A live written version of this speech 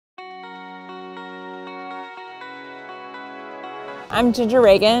I'm Ginger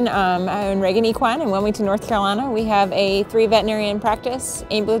Reagan. I own Reagan Equine in Wilmington, North Carolina. We have a 3-veterinarian practice,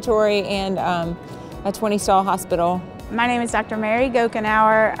 ambulatory, and a 20-stall hospital. My name is Dr. Mary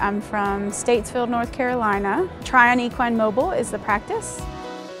Gochnauer. I'm from Statesville, North Carolina. Tryon Equine Mobile is the practice.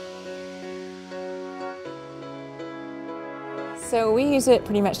 So we use it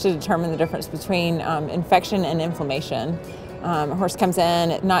pretty much to determine the difference between infection and inflammation. A horse comes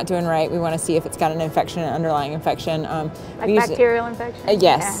in not doing right, we want to see if it's got an infection, an underlying infection. Like bacterial infection?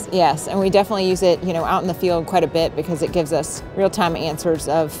 Yes, yeah. Yes, and we definitely use it, out in the field quite a bit because it gives us real-time answers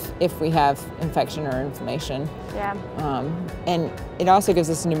of if we have infection or inflammation. Yeah. And it also gives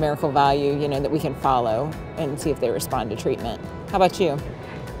us a numerical value, that we can follow and see if they respond to treatment. How about you?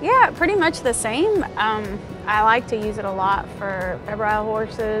 Yeah, pretty much the same. I like to use it a lot for febrile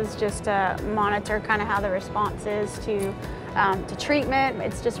horses, just to monitor kind of how the response is to treatment.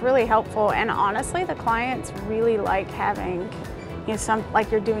 It's just really helpful, and honestly, the clients really like having like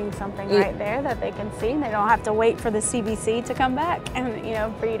you're doing something right there that they can see, and they don't have to wait for the CBC to come back and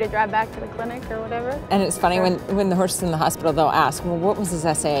for you to drive back to the clinic or whatever. And it's funny when the horse is in the hospital, they'll ask, well, what was his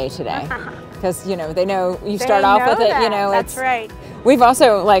SAA today? Because they know you start off with it. That's right. We've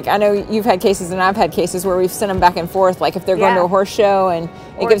also, I know you've had cases and I've had cases where we've sent them back and forth, like if they're going to a horse show and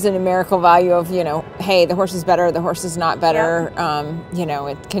it gives a numerical value of, hey, the horse is better, the horse is not better,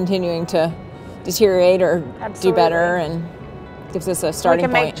 it's continuing to deteriorate or do better, and gives us a starting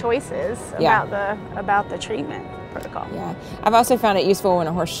point. We can make choices about the treatment protocol. Yeah, I've also found it useful when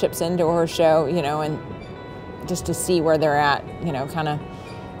a horse ships into a horse show, and just to see where they're at, kind of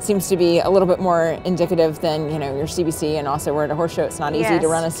seems to be a little bit more indicative than your CBC, and also we're at a horse show, it's not easy to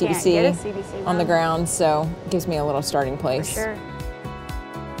run a CBC, on the ground, so it gives me a little starting place. For sure.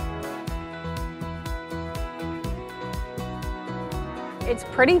 It's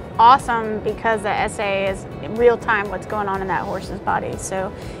pretty awesome because the SAA is real time what's going on in that horse's body.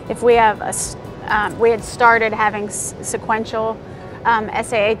 So if we have we had started having sequential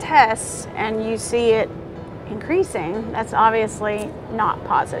SAA tests and you see it increasing, that's obviously not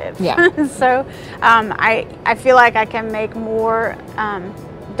positive. Yeah. So I feel like I can make more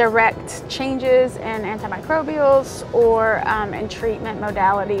direct changes in antimicrobials or in treatment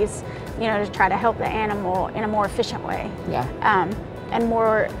modalities, to try to help the animal in a more efficient way. Yeah. And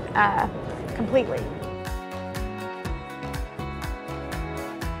more completely.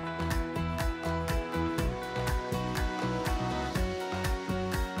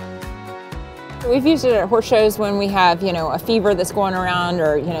 We've used it at horse shows when we have, a fever that's going around,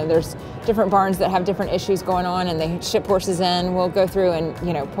 or, there's different barns that have different issues going on and they ship horses in. We'll go through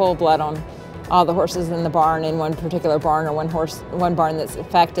and, pull blood on all the horses in the barn, in one particular barn or one barn that's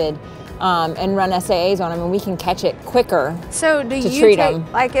affected, and run SAAs on them, and we can catch it quicker. So do you treat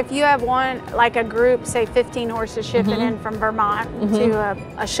them? Like if you have a group, say 15 horses shipping in from Vermont to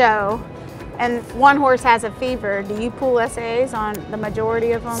a show, and one horse has a fever, do you pull SAAs on the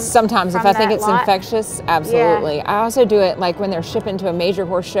majority of them? Sometimes, if I think it's infectious, absolutely. Yeah. I also do it like when they're shipping to a major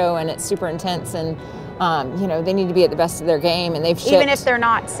horse show and it's super intense, and they need to be at the best of their game, and they've shipped. Even if they're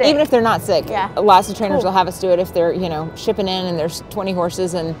not sick. Even if they're not sick. Yeah. Lots of trainers will have us do it if they're, shipping in and there's 20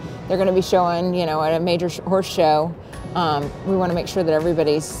 horses and they're going to be showing, at a major horse show. We want to make sure that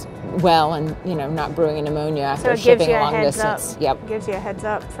everybody's well and, not brewing a pneumonia after shipping a long distance. Yep. Gives you a heads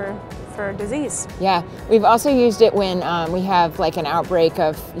up for disease. Yeah. We've also used it when we have like an outbreak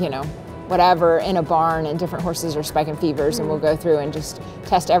of, whatever in a barn and different horses are spiking fevers, and we'll go through and just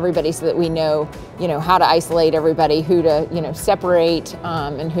test everybody so that we know, how to isolate everybody, who to, separate,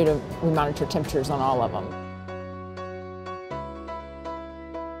 and we monitor temperatures on all of them.